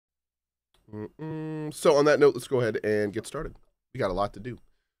So on that note, let's go ahead and get started. We got a lot to do.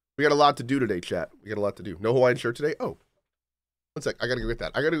 We got a lot to do today, chat. We got a lot to do. No Hawaiian shirt today? Oh, one sec. I got to go get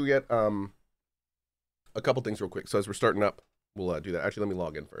that. I got to go get a couple things real quick. So as we're starting up, we'll do that. Actually, let me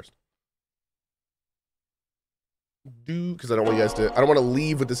log in first. Because I don't want you guys to, I don't want to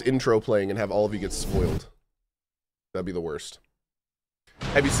leave with this intro playing and have all of you get spoiled. That'd be the worst.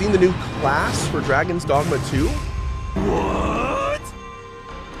 Have you seen the new class for Dragon's Dogma 2? What?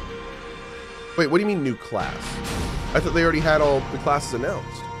 Wait, what do you mean new class? I thought they already had all the classes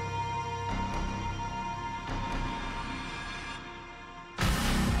announced.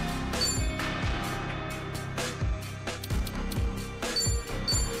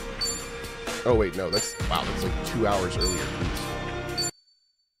 Oh wait, no, that's, wow, that's like 2 hours earlier. Please.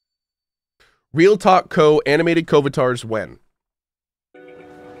 Real Talk Cohh animated Cohhvatars when?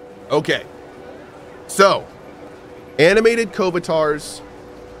 Okay, so animated Cohhvatars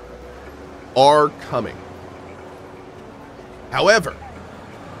are coming. However,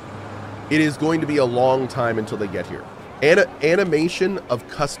 it is going to be a long time until they get here. Animation of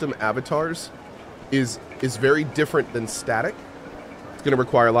custom avatars is very different than static. It's going to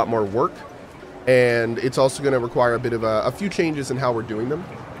require a lot more work, and it's also going to require a bit of a few changes in how we're doing them.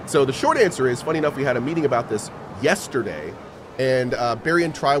 So the short answer is, funny enough, we had a meeting about this yesterday, and Barry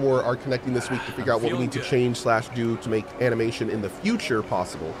and Triwar are connecting this week to figure out what we need to change / do to make animation in the future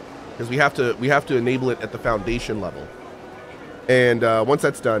possible, because we have to enable it at the foundation level. And once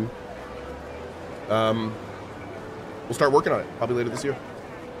that's done, we'll start working on it probably later this year.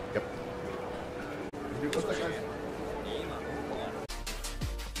 Yep.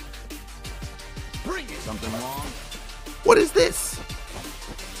 Something wrong? What is this?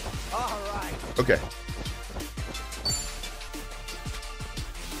 All right. Okay.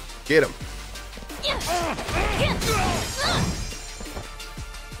 Get him.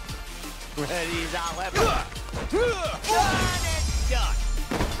 Ready's all ever. Done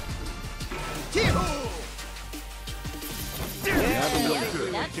and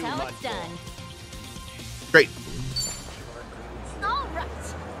done. That's how it's done. Great. All right.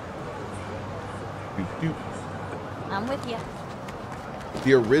 I'm with you.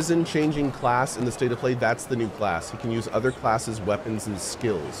 The Arisen changing class in the state of play, that's the new class. He can use other classes, weapons, and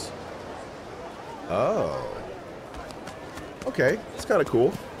skills. Oh. Okay, that's kind of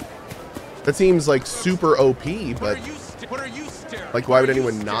cool. That seems like super OP, but like why would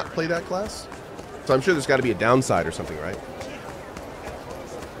anyone not play that class? So I'm sure there's got to be a downside or something, right?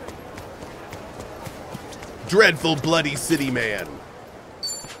 Dreadful bloody city man.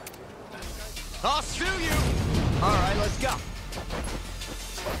 I'll sue you. All right, let's go.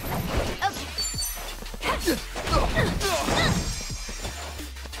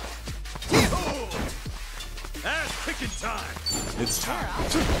 That's picking time. It's time.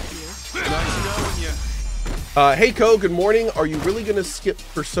 Nice knowing you. Hey Cohh, good morning. Are you really going to skip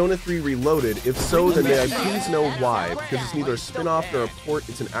Persona 3 Reloaded? If so, then may I please know why? Because it's neither a spin-off nor a port.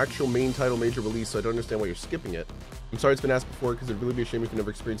 It's an actual main title major release, so I don't understand why you're skipping it. I'm sorry it's been asked before, because it'd really be a shame if you never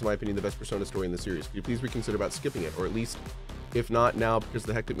experienced, in my opinion, the best Persona story in the series. Could you please reconsider about skipping it? Or at least, if not now, because of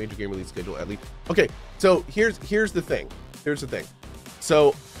the hectic major game release schedule, at least. Okay, so here's the thing. Here's the thing.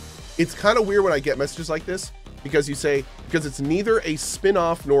 So it's kind of weird when I get messages like this, because you say, because it's neither a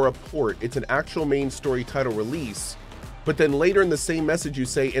spin-off nor a port, it's an actual main story title release. But then later in the same message you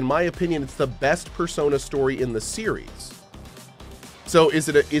say, in my opinion, it's the best Persona story in the series. So is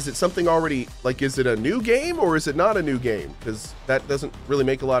it something already, like, is it a new game or is it not a new game? Because that doesn't really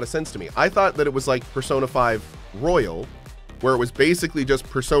make a lot of sense to me. I thought that it was like Persona 5 Royal, where it was basically just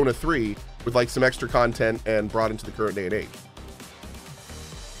Persona 3 with like some extra content and brought into the current day and age.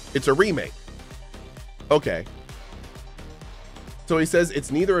 It's a remake. Okay. So he says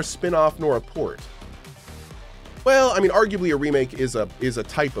it's neither a spin-off nor a port. Well, I mean, arguably a remake is a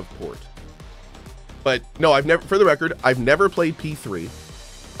type of port. But no, I've never, for the record, I've never played P3.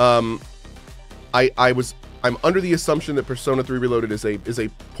 I'm under the assumption that Persona 3 Reloaded is a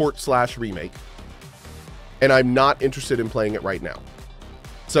port / remake. And I'm not interested in playing it right now.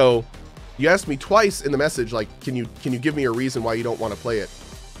 So you asked me twice in the message, like, can you give me a reason why you don't want to play it?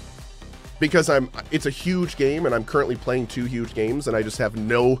 Because it's a huge game and I'm currently playing 2 huge games and I just have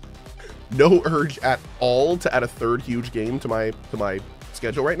no urge at all to add a 3rd huge game to my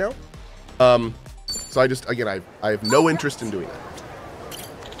schedule right now. So I have no interest in doing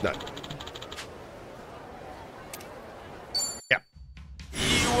that. None. Yeah.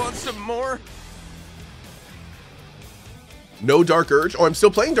 You want some more? No Dark Urge. Oh, I'm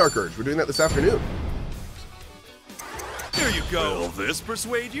still playing Dark Urge. We're doing that this afternoon. There you go. Will this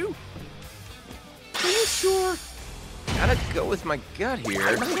persuade you? Are you sure? Gotta go with my gut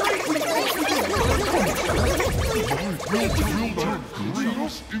here.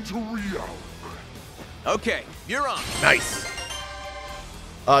 Okay, you're on. Nice.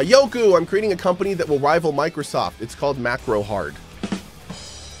 Yoku, I'm creating a company that will rival Microsoft. It's called Macro Hard.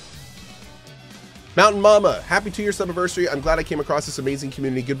 Mountain Mama, happy 2-year anniversary. I'm glad I came across this amazing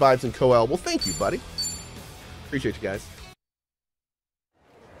community. Good vibes and Cohh. Well, thank you, buddy. Appreciate you guys.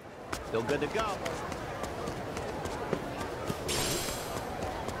 Still good to go.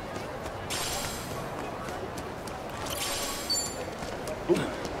 Ooh.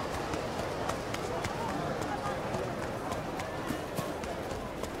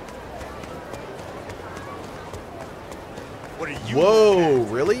 What are you? Whoa,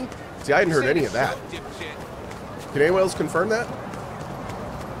 really? See, I hadn't heard any of that. Can anyone else confirm that?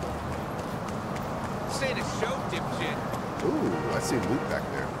 Say the show, dipshit. Ooh, I see loot back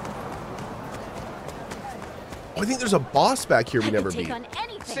there. Oh, I think there's a boss back here we never beat. Take on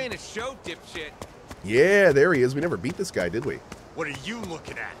anything. Say the show, dipshit. Yeah, there he is. We never beat this guy, did we? What are you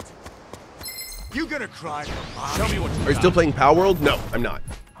looking at? You gonna cry for mom? Tell me what you Are you still playing Power World? No, I'm not.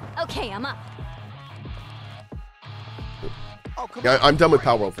 Okay, I'm up. Oh, come Yeah, on. I'm done with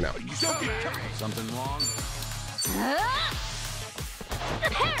Power World for now. Something wrong?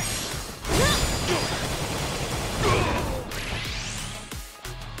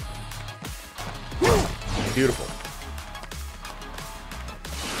 Beautiful.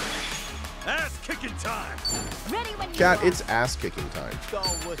 Ass kicking time. Ready when you Chat, are. it's ass kicking time.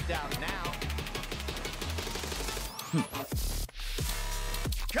 Don't wuss down now.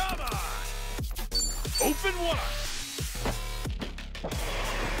 Come on. Open wide.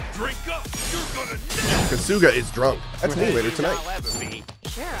 Drink up. You're gonna nail. Kasuga is drunk. That's me later tonight. I'll ever be.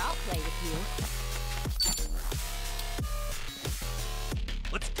 Sure, I'll play with you.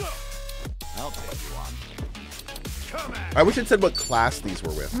 Let's go. I'll take you on. Come on. I wish it said what class these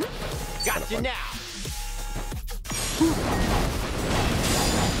were with. Got you now.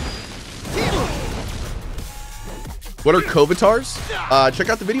 What are Kovatars? Check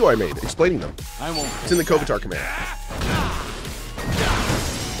out the video I made explaining them. I won't. It's in the Kovatar command.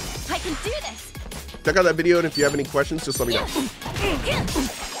 I can do this. Check out that video, and if you have any questions, just let me know.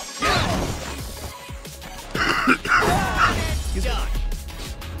 Done.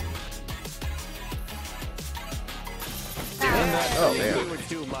 Oh, man. We were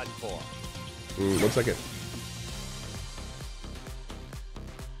too much for. 1 second.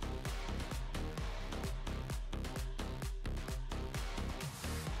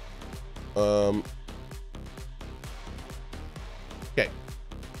 Okay.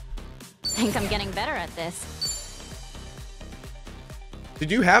 Think I'm getting better at this.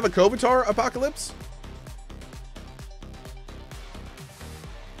 Did you have a Kovatar, Apocalypse?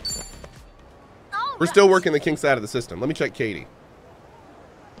 We're still working the kinks out of the system. Let me check Katie.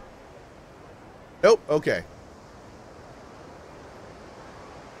 Nope. Okay.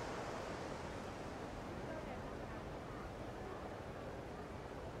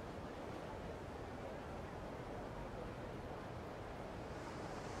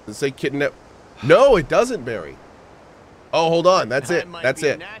 Does it say kidnap? No, it doesn't, Barry. Oh, hold on. That's it. That's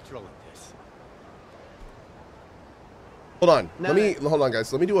it. Natural at this. Hold on. Hold on,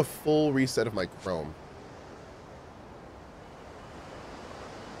 guys. Let me do a full reset of my Chrome.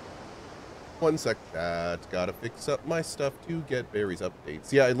 1 sec. Gotta fix up my stuff to get Barry's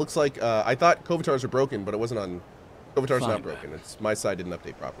updates. Yeah, it looks like I thought Kovatars are broken, but it wasn't on. Kovatar's not broken. It's my side didn't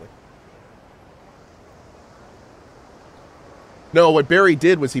update properly. No, what Barry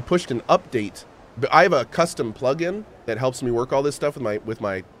did was he pushed an update. I have a custom plugin that helps me work all this stuff with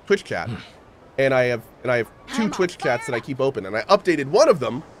my Twitch chat, and I have 2 Twitch chats that I keep open, and I updated one of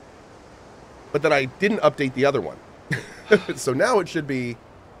them, but then I didn't update the other one. So now it should be.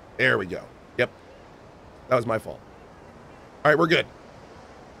 There we go. Yep, that was my fault. All right, we're good.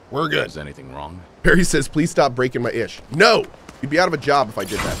 We're good. Is anything wrong? Barry says, "Please stop breaking my ish." No, you'd be out of a job if I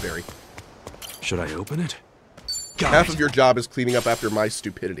did that, Barry. Should I open it? Half of your job is cleaning up after my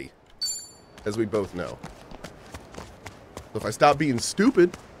stupidity, as we both know. So if I stop being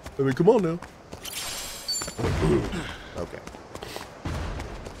stupid, I mean, come on now. Okay.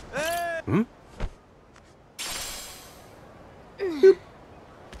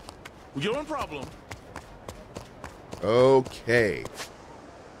 You're in problem. Okay.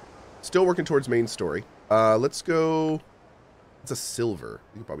 Still working towards main story. Let's go. It's a silver.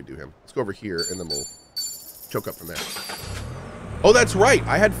 We can probably do him. Let's go over here, and then we'll choke up from there. Oh, that's right.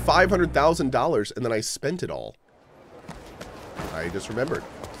 I had $500,000, and then I spent it all. I just remembered.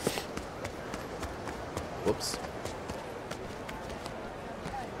 Whoops.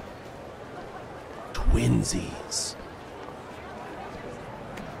 Twinsies.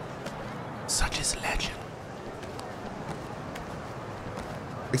 Such is legend.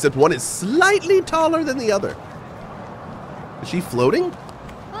 Except one is slightly taller than the other. Is she floating?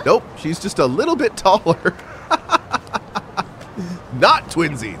 Nope, she's just a little bit taller. Not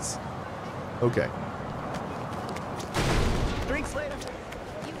twinsies. Okay. Drinks later.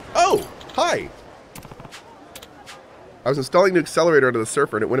 Oh, hi. I was installing the accelerator onto the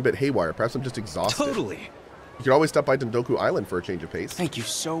surfer and it went a bit haywire. Perhaps I'm just exhausted. Totally. You can always stop by Dondoku Island for a change of pace. Thank you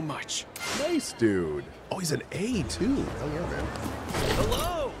so much. Nice, dude. Oh, he's an A, too. Hell yeah, man.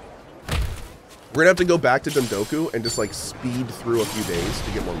 Hello. We're gonna have to go back to Dondoku and just like speed through a few days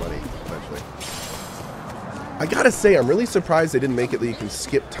to get more money, eventually. I gotta say, I'm really surprised they didn't make it that you can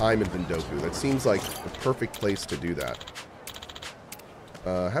skip time in Dondoku. That seems like the perfect place to do that.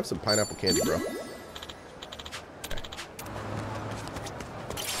 Have some pineapple candy, bro. Okay.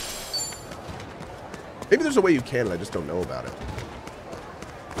 Maybe there's a way you can, and I just don't know about it.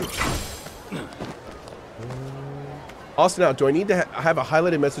 Austin out, do I need to have a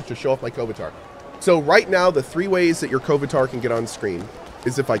highlighted message to show off my Kovatar? So right now, the 3 ways that your Kovatar can get on screen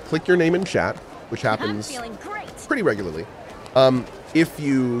is if I click your name in chat, which happens pretty regularly. If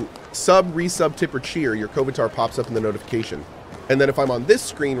you sub, resub, tip, or cheer, your Kovatar pops up in the notification. And then if I'm on this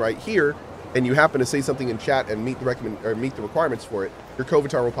screen right here, and you happen to say something in chat and meet the requirements for it, your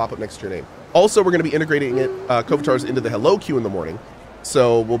Kovatar will pop up next to your name. Also, we're going to be integrating Kovatars into the Hello Queue in the morning.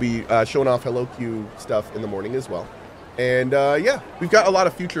 So we'll be showing off Hello Queue stuff in the morning as well. And yeah, we've got a lot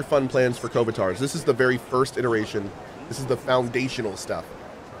of future fun plans for Kovatars. This is the very first iteration. This is the foundational stuff.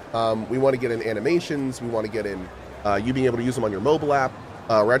 We want to get in animations. We want to get in you being able to use them on your mobile app.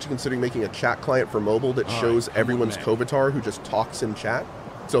 We're actually considering making a chat client for mobile that shows everyone's Kovatar who just talks in chat.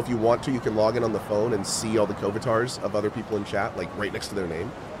 So if you want to, you can log in on the phone and see all the Kovatars of other people in chat, like right next to their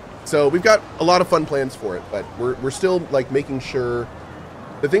name. So we've got a lot of fun plans for it, but we're still like making sure.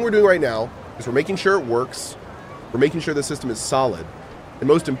 The thing we're doing right now is we're making sure it works. We're making sure the system is solid. And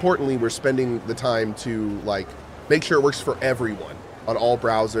most importantly, we're spending the time to like make sure it works for everyone on all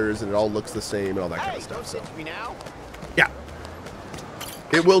browsers and it all looks the same and all that kind of stuff. So yeah,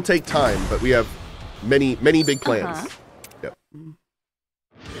 it will take time, but we have many big plans. Yep. You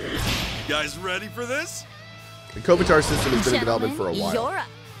guys ready for this? The Kovatar system has been in development for a while.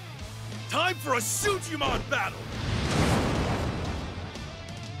 Time for a Sujimon battle!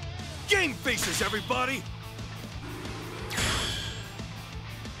 Game faces, everybody!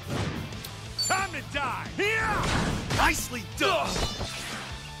 Time to die! Here! Nicely done!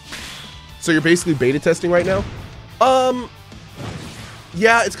 So you're basically beta testing right now?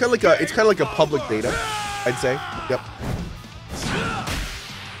 Yeah, it's kind of like a public beta, I'd say. Yep.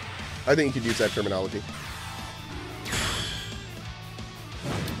 I think you could use that terminology.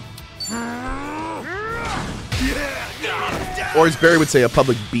 Or as Barry would say, a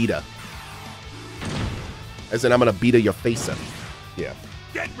public beta. As in, I'm gonna beta your face up. Yeah.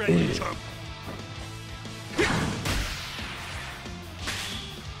 Get ready, chump!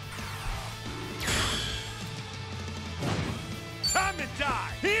 Time to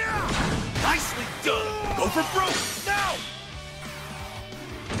die! Here! Nicely done! Go for broke! Now!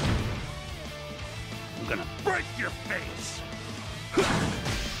 I'm gonna break your face!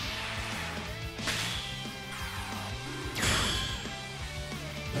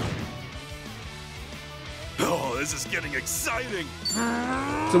 Oh, this is getting exciting!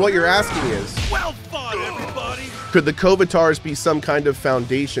 So what you're asking is, Well fought, everybody! could the Kovatars be some kind of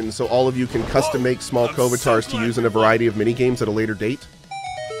foundation so all of you can custom make small Kovatars to use in a variety of minigames at a later date?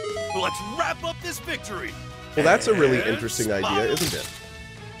 Let's wrap up this victory! Well, that's a really And interesting idea, isn't it?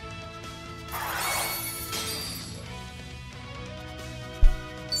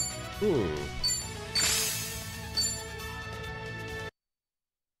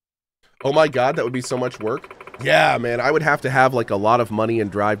 Oh my god, that would be so much work. Yeah, man, I would have to have like a lot of money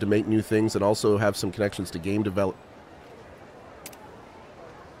and drive to make new things and also have some connections to game develop.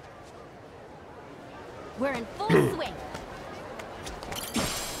 We're in full swing.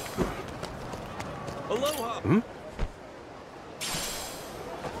 Aloha!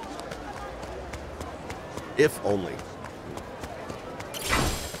 If only.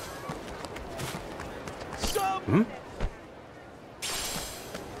 Stop!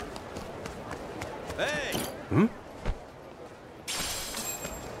 Hey!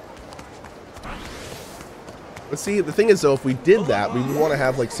 But see, the thing is though, if we did that, we would want to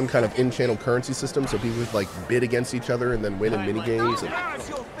have like some kind of in-channel currency system so people would like bid against each other and then win in minigames. And...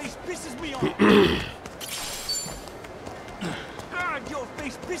 Your face pisses me off! Your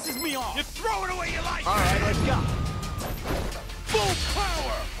face pisses me off! You throw it away you like! Alright, let's go. Full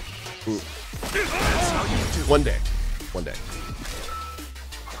power! That's how you do it. One day. One day.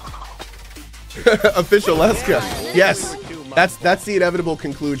 Official Leska. Yes. That's the inevitable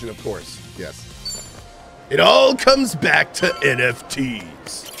conclusion, of course. Yes. It all comes back to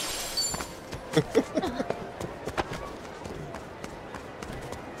NFTs.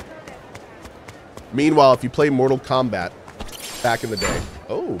 Meanwhile, if you play Mortal Kombat back in the day.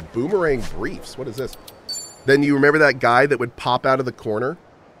 Oh, boomerang briefs. What is this? Then you remember that guy that would pop out of the corner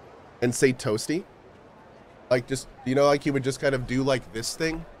and say toasty? Like just, you know, like he would just kind of do like this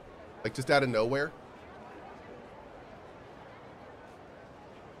thing, like just out of nowhere.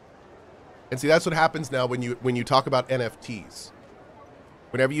 And see, that's what happens now when you talk about NFTs.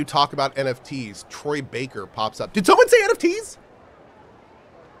 Whenever you talk about NFTs, Troy Baker pops up. Did someone say NFTs?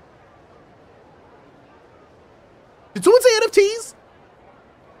 Did someone say NFTs?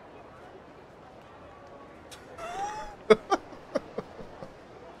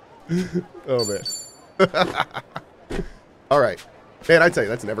 Oh man. All right, man. I tell you,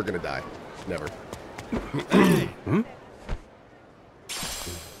 that's never gonna die. Never.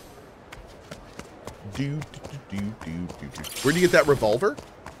 Where'd you get that revolver?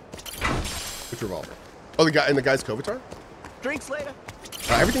 Which revolver? Oh, the guy in the guy's Kovatar? Drinks later.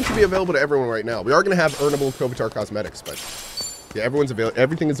 Everything should be available to everyone right now. We are gonna have earnable Kovatar cosmetics, but yeah,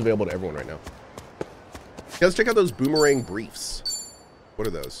 everything is available to everyone right now. Yeah, let's check out those boomerang briefs. What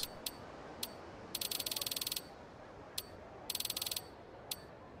are those?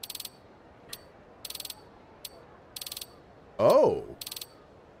 Oh.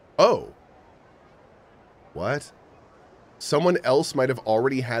 Oh. What? Someone else might have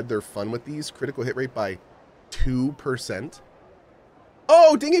already had their fun with these. Critical hit rate by 2%.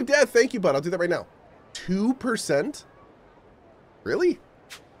 Oh, Ding of Death. Thank you, bud. I'll do that right now. 2%? Really?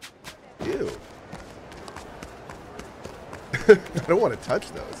 Ew. I don't want to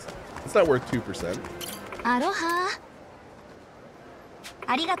touch those. It's not worth 2%. Aloha.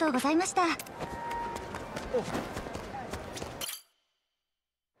 Arigatou gozaimashita.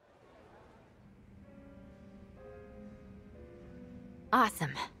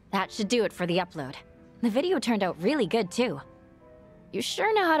 Awesome. That should do it for the upload. The video turned out really good, too. You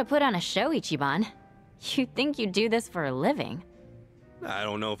sure know how to put on a show, Ichiban. You'd think you'd do this for a living. I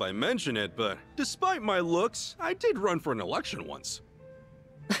don't know if I mention it, but despite my looks, I did run for an election once.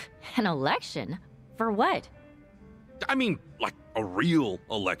 An election? For what? I mean, like a real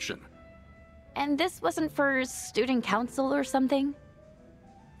election. And this wasn't for student council or something?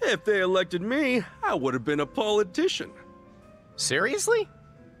 If they elected me, I would have been a politician. Seriously?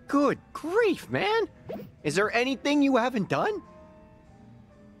 Good grief, man. Is there anything you haven't done?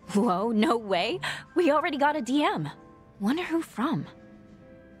 Whoa, no way. We already got a DM. Wonder who from.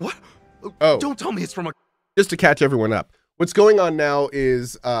 What? Oh. Don't tell me it's from a... Just to catch everyone up. What's going on now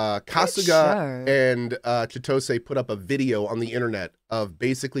is Kasuga and Chitose put up a video on the internet of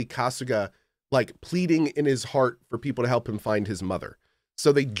basically Kasuga like pleading in his heart for people to help him find his mother.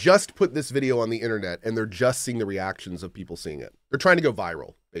 So they just put this video on the internet and they're just seeing the reactions of people seeing it. They're trying to go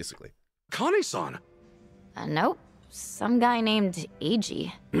viral, basically. Kane-san. Nope. Some guy named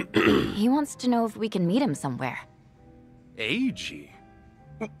Eiji. He wants to know if we can meet him somewhere. Eiji?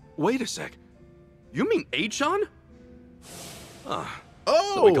 Wait a sec. You mean Eichan? Oh!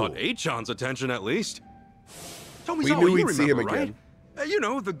 So we got Eichan's attention at least. Tell me, We knew we'd see him again. Right? You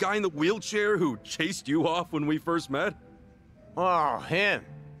know, the guy in the wheelchair who chased you off when we first met? Oh, him.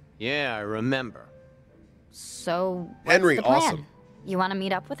 Yeah, I remember. So, what's Henry, the plan? awesome. You want to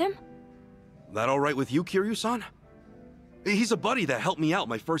meet up with him? That all right with you, Kiryu-san? He's a buddy that helped me out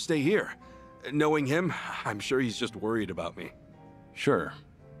my first day here. Knowing him, I'm sure he's just worried about me. Sure.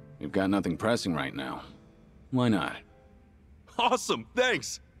 We've got nothing pressing right now. Why not? Awesome,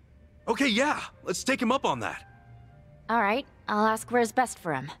 thanks. Okay, yeah, let's take him up on that. All right, I'll ask where's best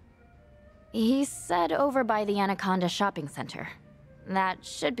for him. He said over by the Anaconda Shopping Center. That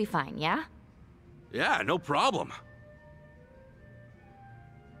should be fine, yeah? Yeah, no problem.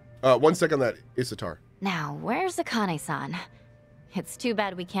 1 second on that, Isatar. Now, where's Akane-san? It's too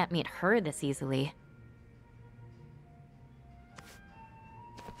bad we can't meet her this easily.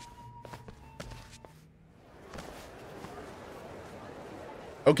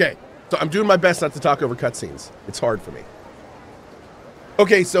 Okay, so I'm doing my best not to talk over cutscenes. It's hard for me.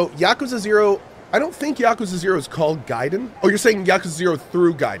 Okay, so Yakuza 0, I don't think Yakuza 0 is called Gaiden. Oh, you're saying Yakuza 0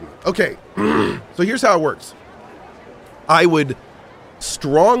 through Gaiden. Okay, so here's how it works. I would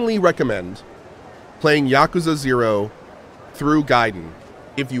strongly recommend playing Yakuza 0 through Gaiden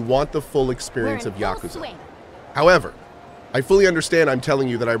if you want the full experience of Yakuza. However, I fully understand I'm telling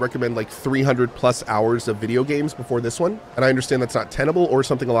you that I recommend like 300 plus hours of video games before this one, and I understand that's not tenable or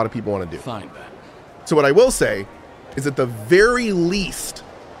something a lot of people want to do. Fine then. So what I will say is at the very least,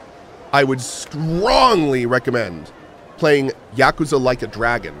 I would strongly recommend playing Yakuza Like a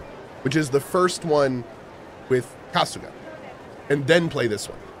Dragon, which is the first one with Kasuga, and then play this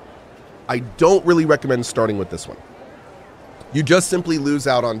one. I don't really recommend starting with this one. You just simply lose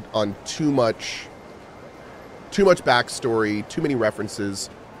out on too much backstory, too many references.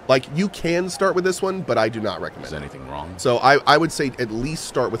 Like, you can start with this one, but I do not recommend Is anything wrong? So I would say at least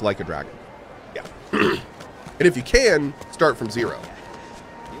start with Like a Dragon. Yeah. And if you can, start from 0.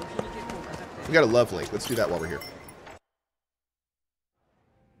 We got a love link. Let's do that while we're here.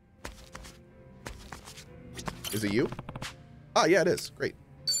 Is it you? Ah, yeah, it is. Great.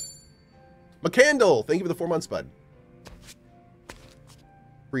 McCandle, thank you for the 4 months, bud.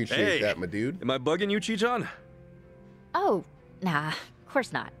 Appreciate that, my dude. Am I bugging you, Chi-chan? Oh, nah, of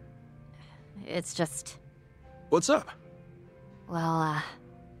course not. It's just... What's up? Well,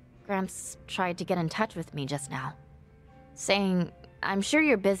 Gramps tried to get in touch with me just now. Saying, I'm sure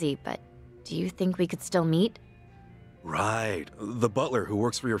you're busy, but do you think we could still meet? Right, the butler who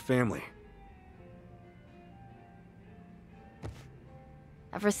works for your family.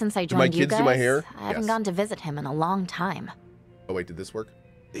 Ever since I Did my joined you kids guys, do my hair? I haven't Yes. gone to visit him in a long time. Oh, wait, did this work?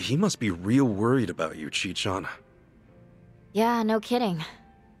 He must be real worried about you, Chi-chan. Yeah, no kidding.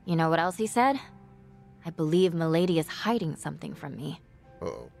 You know what else he said? I believe Milady is hiding something from me.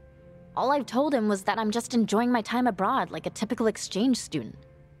 Uh-oh. All I've told him was that I'm just enjoying my time abroad like a typical exchange student.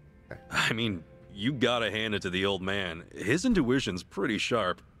 I mean, you gotta hand it to the old man. His intuition's pretty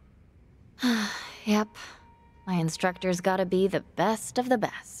sharp. Yep. My instructor's gotta be the best of the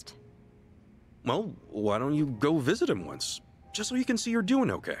best. Well, why don't you go visit him once? Just so you can see you're doing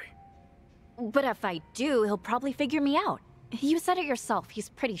okay. But if I do, he'll probably figure me out. You said it yourself, he's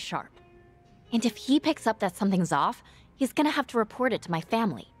pretty sharp. And if he picks up that something's off, he's gonna have to report it to my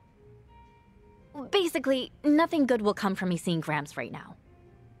family. Basically, nothing good will come from me seeing Gramps right now.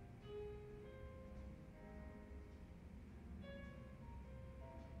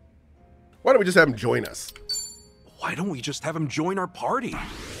 Why don't we just have him join us? Why don't we just have him join our party?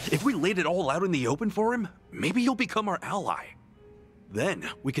 If we laid it all out in the open for him, maybe he'll become our ally. Then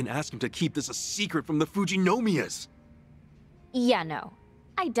we can ask him to keep this a secret from the Fujinomiyas. Yeah, no.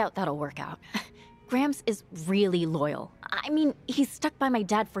 I doubt that'll work out. Gramps is really loyal. I mean, he's stuck by my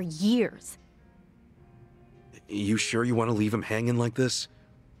dad for years. You sure you want to leave him hanging like this?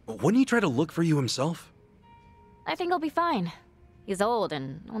 Wouldn't he try to look for you himself? I think he'll be fine. He's old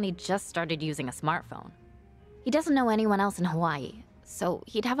and only just started using a smartphone. He doesn't know anyone else in Hawaii, so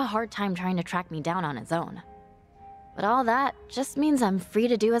he'd have a hard time trying to track me down on his own. But all that just means I'm free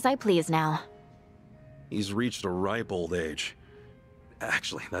to do as I please now. He's reached a ripe old age.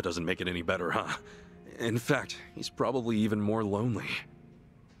 Actually, that doesn't make it any better, huh? In fact, he's probably even more lonely.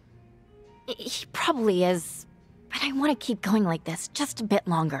 He probably is, but I want to keep going like this just a bit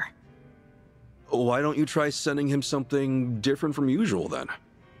longer. Why don't you try sending him something different from usual then?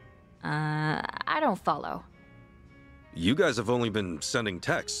 I don't follow. You guys have only been sending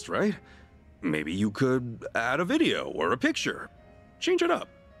texts, right? Maybe you could add a video or a picture. Change it up.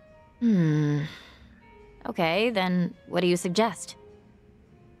 Okay, then what do you suggest?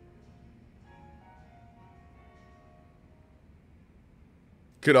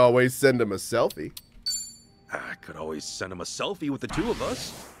 Could always send him a selfie. I could always send him a selfie with the two of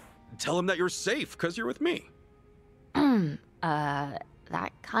us. Tell him that you're safe because you're with me.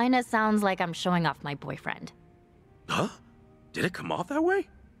 That kinda sounds like I'm showing off my boyfriend. Huh? Did it come off that way?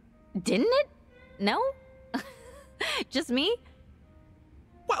 Didn't it? No? Just me?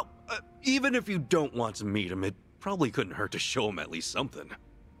 Well, even if you don't want to meet him, it probably couldn't hurt to show him at least something.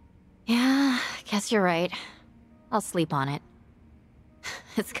 Yeah, guess you're right. I'll sleep on it.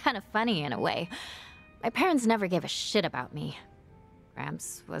 It's kind of funny in a way. My parents never gave a shit about me.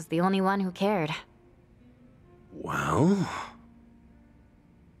 Gramps was the only one who cared. Well...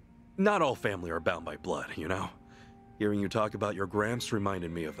 Not all family are bound by blood, you know? Hearing you talk about your Gramps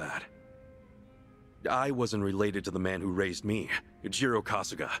reminded me of that. I wasn't related to the man who raised me, Ichiro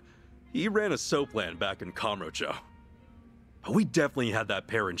Kasuga. He ran a soap land back in Kamurocho. We definitely had that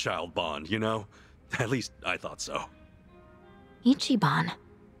parent-child bond, you know? At least I thought so. Ichiban.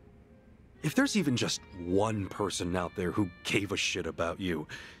 If there's even just one person out there who gave a shit about you,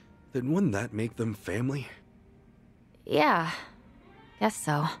 then wouldn't that make them family? Yeah, guess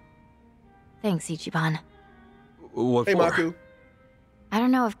so. Thanks, Ichiban. What Hey, for? Maku. I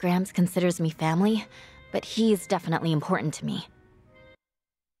don't know if Gramps considers me family, but he's definitely important to me.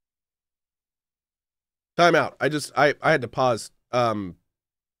 Time out. I had to pause.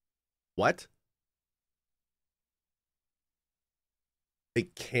 What? They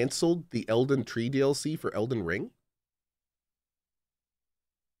canceled the Elden Tree DLC for Elden Ring?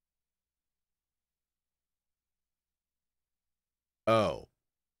 Oh.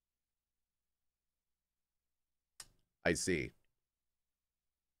 I see.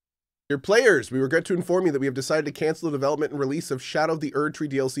 Dear players, we regret to inform you that we have decided to cancel the development and release of Shadow of the Erdtree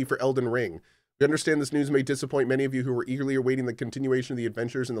DLC for Elden Ring. We understand this news may disappoint many of you who were eagerly awaiting the continuation of the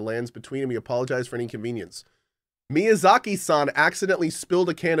adventures in the lands between, and we apologize for any inconvenience. Miyazaki-san accidentally spilled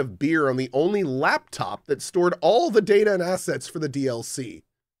a can of beer on the only laptop that stored all the data and assets for the DLC.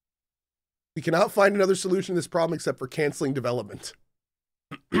 We cannot find another solution to this problem except for canceling development.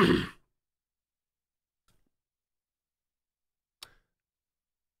 You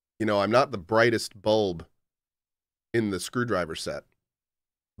know, I'm not the brightest bulb in the screwdriver set,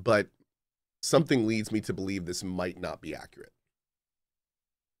 but something leads me to believe this might not be accurate.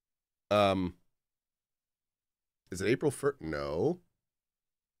 Is it April 1st? No.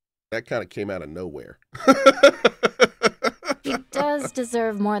 That kind of came out of nowhere. He does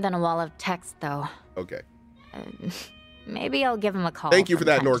deserve more than a wall of text, though. Okay. Maybe I'll give him a call. Thank you for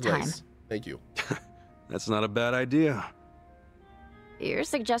that, from time to time. Norglace. Thank you. That's not a bad idea. Your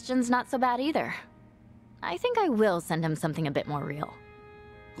suggestion's not so bad either. I think I will send him something a bit more real.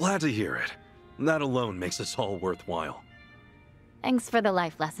 Glad to hear it. That alone makes this all worthwhile. Thanks for the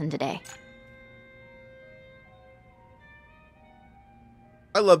life lesson today.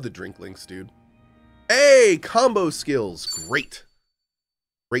 I love the drink links, dude. Hey, combo skills. Great.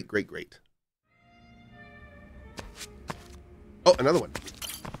 Great, great, great. Oh, another one.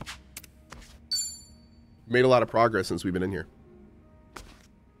 Made a lot of progress since we've been in here.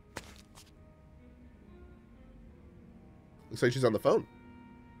 Looks like she's on the phone.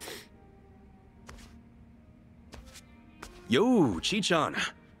 Yo, Chi-chan.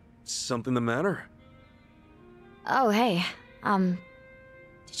 Something the matter? Oh, hey.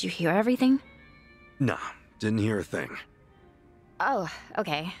 Did you hear everything? Nah, didn't hear a thing. Oh,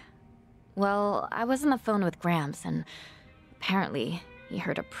 okay. Well, I was on the phone with Gramps, and apparently he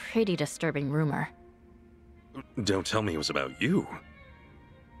heard a pretty disturbing rumor. Don't tell me it was about you.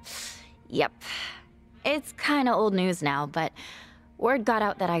 Yep. It's kinda old news now, but word got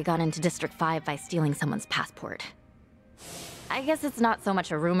out that I got into District 5 by stealing someone's passport. I guess it's not so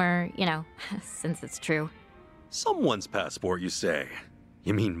much a rumor, you know, since it's true. Someone's passport, you say?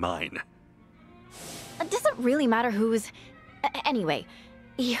 You mean mine? It doesn't really matter whose. Anyway,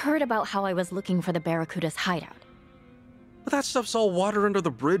 he heard about how I was looking for the Barracuda's hideout. But that stuff's all water under the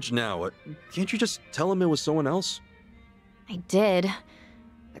bridge now. Can't you just tell him it was someone else? I did.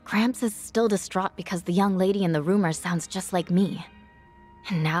 But Gramps is still distraught because the young lady in the rumors sounds just like me.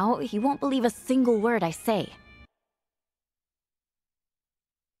 And now he won't believe a single word I say.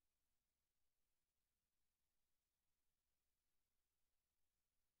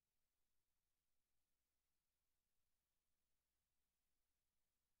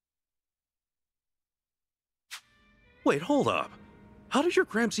 Wait, hold up. How did your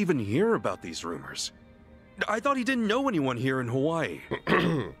Gramps even hear about these rumors? I thought he didn't know anyone here in Hawaii.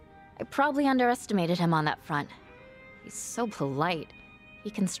 I probably underestimated him on that front. He's so polite. He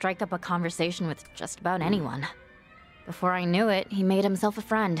can strike up a conversation with just about anyone. Before I knew it, he made himself a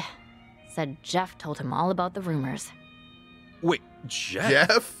friend. Said Jeff told him all about the rumors. Wait, Jeff?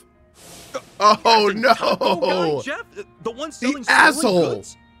 Jeff? Oh, no! Guy, Jeff? The one selling the asshole!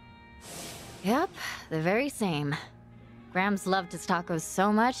 goods? Yep, the very same. Grams loved his tacos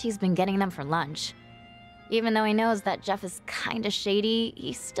so much, he's been getting them for lunch. Even though he knows that Jeff is kinda shady,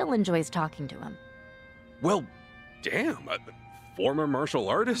 he still enjoys talking to him. Well, damn. A former martial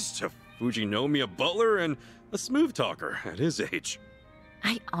artist, a Fujinomiya butler, and a smooth talker at his age.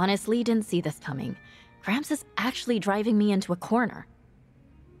 I honestly didn't see this coming. Gramps is actually driving me into a corner.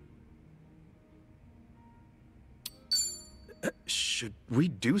 Should we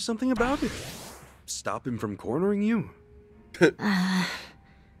do something about it? Stop him from cornering you?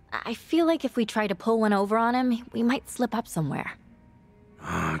 I feel like if we try to pull one over on him, we might slip up somewhere.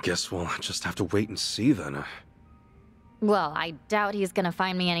 Guess we'll just have to wait and see then. Well, I doubt he's gonna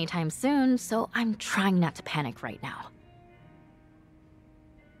find me anytime soon, so I'm trying not to panic right now.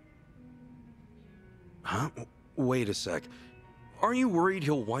 Huh? Wait a sec. Aren't you worried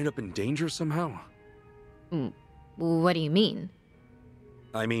he'll wind up in danger somehow? What do you mean?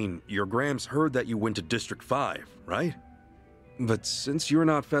 I mean, your Grams heard that you went to District 5, right? But since you're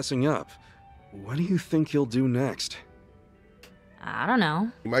not fessing up, what do you think he'll do next? I don't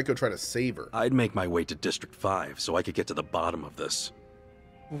know. You might go try to save her. I'd make my way to District 5 so I could get to the bottom of this.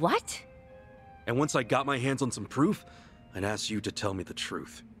 What? And once I got my hands on some proof, I'd ask you to tell me the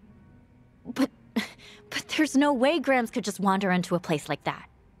truth. But there's no way Grams could just wander into a place like that.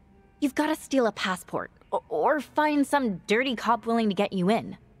 You've got to steal a passport, or find some dirty cop willing to get you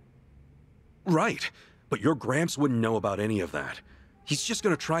in. Right, but your Gramps wouldn't know about any of that. He's just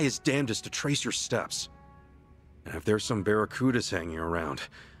gonna try his damnedest to trace your steps. And if there's some barracudas hanging around,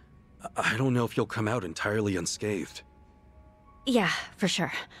 I don't know if you'll come out entirely unscathed. Yeah, for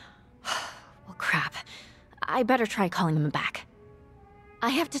sure. Well, crap. I better try calling him back. I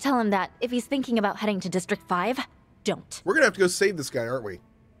have to tell him that if he's thinking about heading to District 5, don't. We're gonna have to go save this guy, aren't we?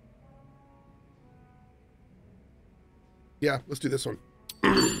 Yeah, let's do this one.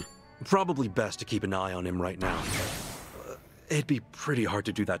 Probably best to keep an eye on him right now. It'd be pretty hard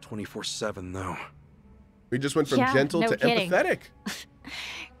to do that 24/7, though. We just went from Yeah, gentle no to kidding. empathetic.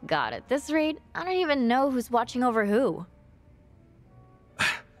 God, at this rate, I don't even know who's watching over who.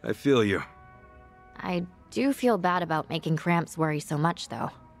 I feel you. I do feel bad about making Gramps worry so much, though.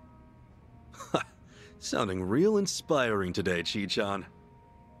 Sounding real inspiring today, Chi-chan.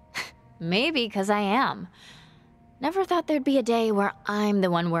 Maybe because I am. Never thought there'd be a day where I'm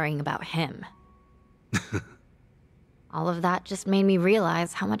the one worrying about him. All of that just made me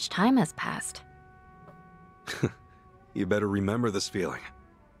realize how much time has passed. You better remember this feeling.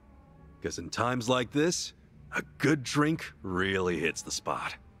 Because in times like this, a good drink really hits the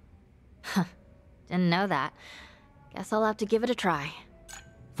spot. Didn't know that. Guess I'll have to give it a try.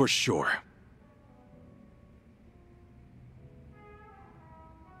 For sure.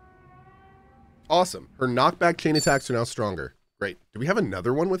 Awesome. Her knockback chain attacks are now stronger. Great. Do we have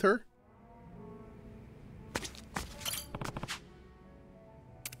another one with her?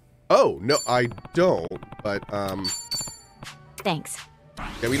 Oh, no, I don't. But, Thanks.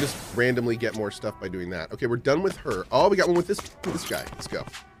 yeah, we just randomly get more stuff by doing that. Okay, we're done with her. Oh, we got one with this guy. Let's go.